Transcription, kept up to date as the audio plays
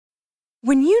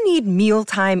When you need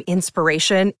mealtime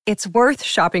inspiration, it's worth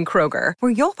shopping Kroger,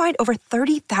 where you'll find over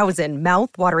 30,000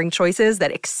 mouth-watering choices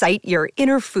that excite your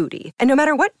inner foodie. And no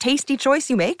matter what tasty choice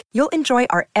you make, you'll enjoy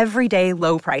our everyday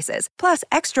low prices, plus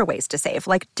extra ways to save,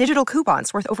 like digital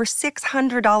coupons worth over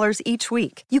 $600 each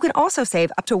week. You can also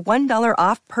save up to $1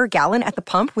 off per gallon at the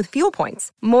pump with fuel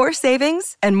points. More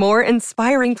savings and more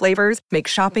inspiring flavors make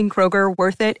shopping Kroger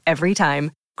worth it every time.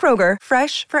 Kroger,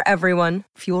 fresh for everyone.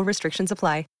 Fuel restrictions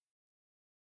apply.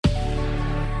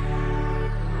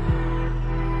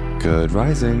 Good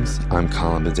risings. I'm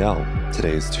Colin Bedell.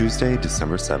 Today is Tuesday,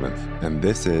 December 7th, and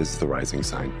this is the Rising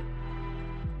Sign.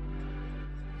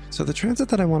 So the transit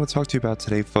that I want to talk to you about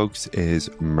today, folks, is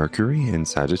Mercury in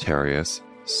Sagittarius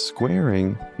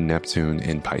squaring Neptune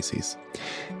in Pisces.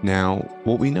 Now,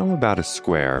 what we know about a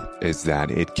square is that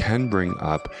it can bring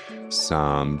up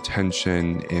some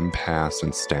tension, impasse,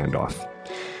 and standoff,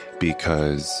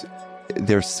 because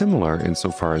they're similar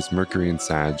insofar as Mercury in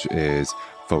Sag is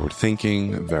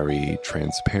forward-thinking, very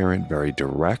transparent, very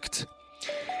direct,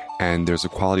 and there's a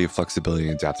quality of flexibility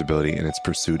and adaptability in its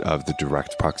pursuit of the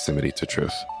direct proximity to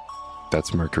truth.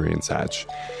 That's Mercury in Sag.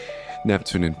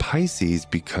 Neptune in Pisces,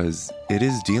 because it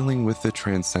is dealing with the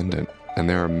transcendent, and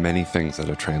there are many things that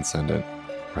are transcendent,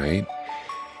 right?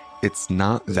 It's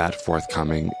not that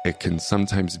forthcoming. It can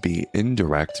sometimes be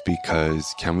indirect,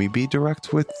 because can we be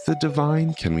direct with the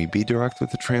divine? Can we be direct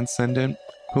with the transcendent?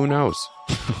 Who knows?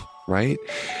 Right?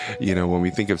 You know, when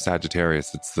we think of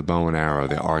Sagittarius, it's the bow and arrow,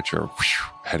 the archer,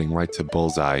 heading right to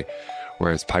bullseye.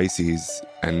 Whereas Pisces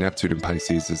and Neptune in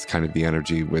Pisces is kind of the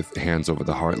energy with hands over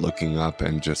the heart, looking up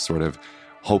and just sort of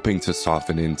hoping to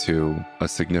soften into a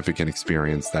significant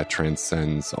experience that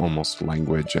transcends almost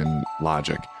language and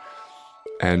logic.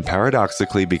 And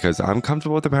paradoxically, because I'm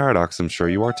comfortable with the paradox, I'm sure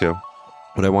you are too,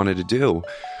 what I wanted to do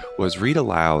was read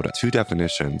aloud two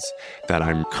definitions that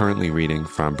I'm currently reading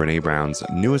from Brené Brown's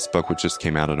newest book, which just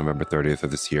came out on November 30th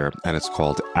of this year, and it's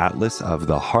called Atlas of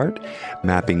the Heart,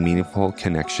 Mapping Meaningful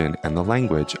Connection and the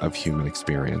Language of Human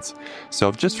Experience.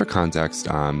 So just for context,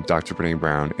 Dr. Brené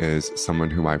Brown is someone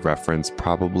who I reference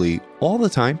probably all the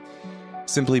time,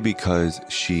 simply because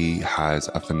she has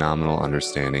a phenomenal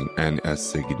understanding and a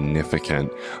significant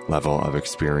level of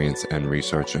experience and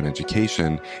research and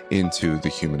education into the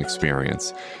human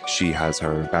experience. She has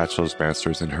her bachelor's,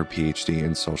 master's, and her PhD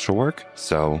in social work.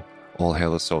 So all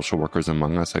hail the social workers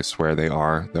among us. I swear they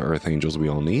are the earth angels we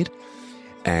all need.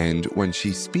 And when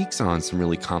she speaks on some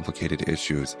really complicated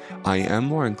issues, I am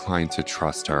more inclined to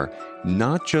trust her,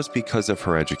 not just because of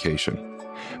her education,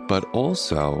 but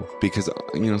also because,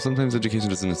 sometimes education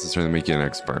doesn't necessarily make you an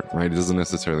expert, right? It doesn't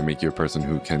necessarily make you a person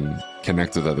who can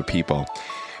connect with other people,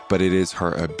 but it is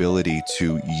her ability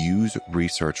to use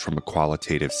research from a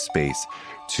qualitative space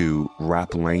to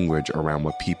wrap language around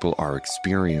what people are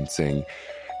experiencing.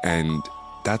 And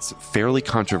that's fairly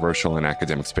controversial in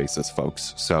academic spaces,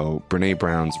 folks. So Brené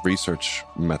Brown's research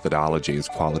methodology is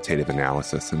qualitative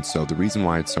analysis. And so the reason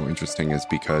why it's so interesting is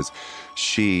because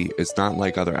she is not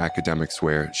like other academics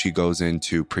where she goes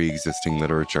into pre-existing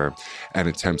literature and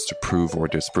attempts to prove or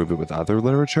disprove it with other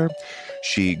literature.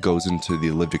 She goes into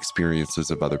the lived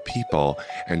experiences of other people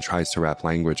and tries to wrap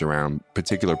language around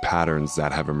particular patterns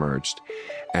that have emerged.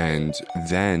 And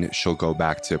then she'll go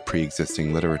back to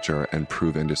pre-existing literature and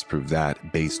prove and disprove that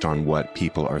based on what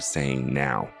people are saying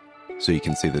now. So you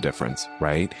can see the difference,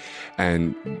 right?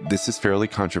 And this is fairly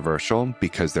controversial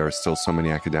because there are still so many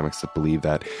academics that believe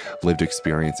that lived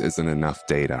experience isn't enough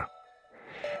data.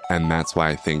 And that's why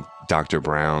I think Dr.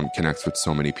 Brown connects with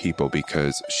so many people,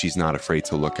 because she's not afraid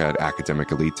to look at academic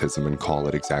elitism and call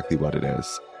it exactly what it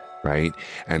is, right?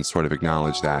 And sort of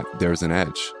acknowledge that there's an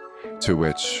edge to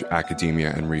which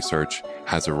academia and research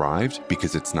has arrived,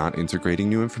 because it's not integrating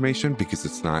new information, because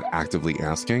it's not actively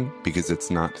asking, because it's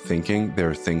not thinking. There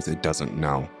are things it doesn't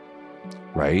know,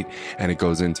 right? And it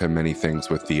goes into many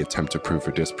things with the attempt to prove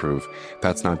or disprove.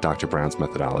 That's not Dr. Brown's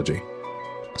methodology.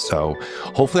 So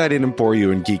hopefully I didn't bore you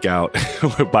and geek out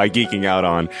by geeking out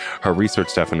on her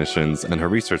research definitions and her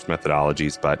research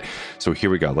methodologies. But so here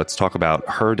we go. Let's talk about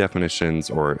her definitions,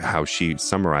 or how she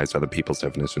summarized other people's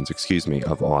definitions,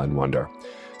 of awe and wonder.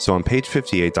 So on page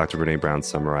 58, Dr. Brené Brown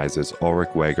summarizes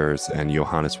Ulrich Weger's and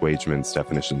Johannes Wageman's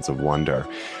definitions of wonder.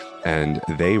 And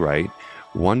they write,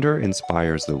 wonder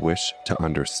inspires the wish to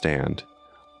understand.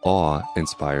 Awe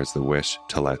inspires the wish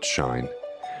to let shine,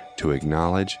 to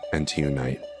acknowledge and to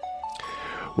unite.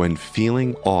 When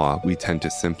feeling awe, we tend to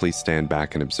simply stand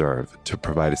back and observe, to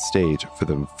provide a stage for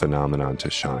the phenomenon to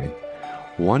shine.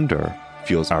 Wonder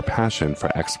fuels our passion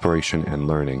for exploration and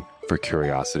learning, for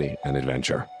curiosity and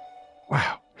adventure.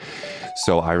 Wow.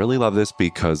 So I really love this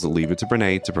because leave it to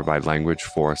Brene to provide language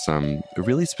for some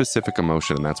really specific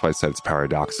emotion. And that's why I said it's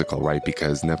paradoxical, right?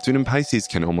 Because Neptune and Pisces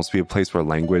can almost be a place where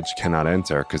language cannot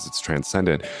enter because it's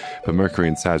transcendent. But Mercury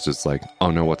and Sag is like,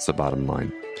 oh no, what's the bottom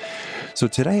line? So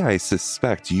today I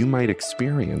suspect you might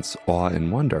experience awe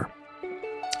and wonder.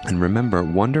 And remember,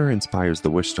 wonder inspires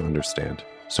the wish to understand.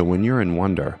 So when you're in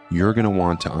wonder, you're going to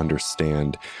want to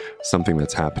understand something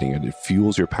that's happening, and it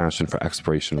fuels your passion for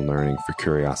exploration and learning, for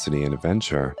curiosity and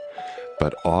adventure.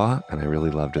 But awe, and I really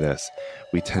loved this,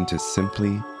 we tend to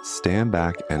simply stand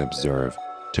back and observe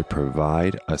to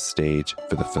provide a stage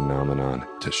for the phenomenon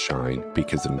to shine,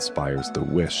 because it inspires the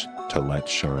wish to let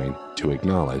shine, to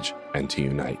acknowledge, and to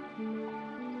unite.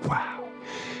 Wow.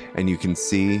 And you can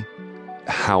see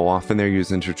how often they're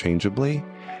used interchangeably,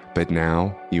 but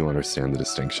now you understand the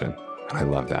distinction. And I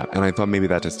love that. And I thought maybe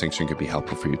that distinction could be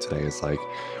helpful for you today. Is like,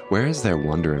 where is there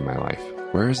wonder in my life?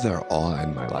 Where is there awe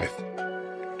in my life?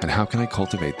 And how can I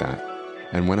cultivate that?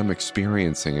 And when I'm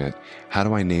experiencing it, how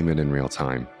do I name it in real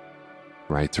time?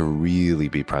 Right? To really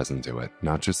be present to it,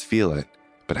 not just feel it,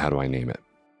 but how do I name it?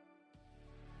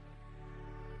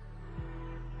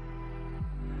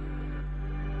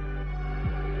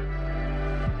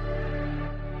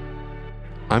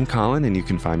 I'm Colin, and you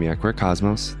can find me at Queer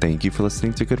Cosmos. Thank you for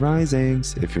listening to Good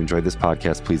Risings. If you enjoyed this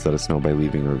podcast, please let us know by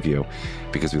leaving a review,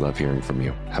 because we love hearing from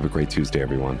you. Have a great Tuesday,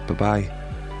 everyone. Bye-bye.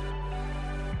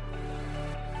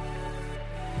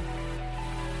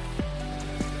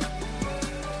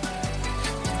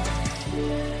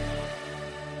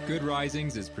 Good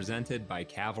Risings is presented by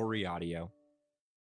Cavalry Audio.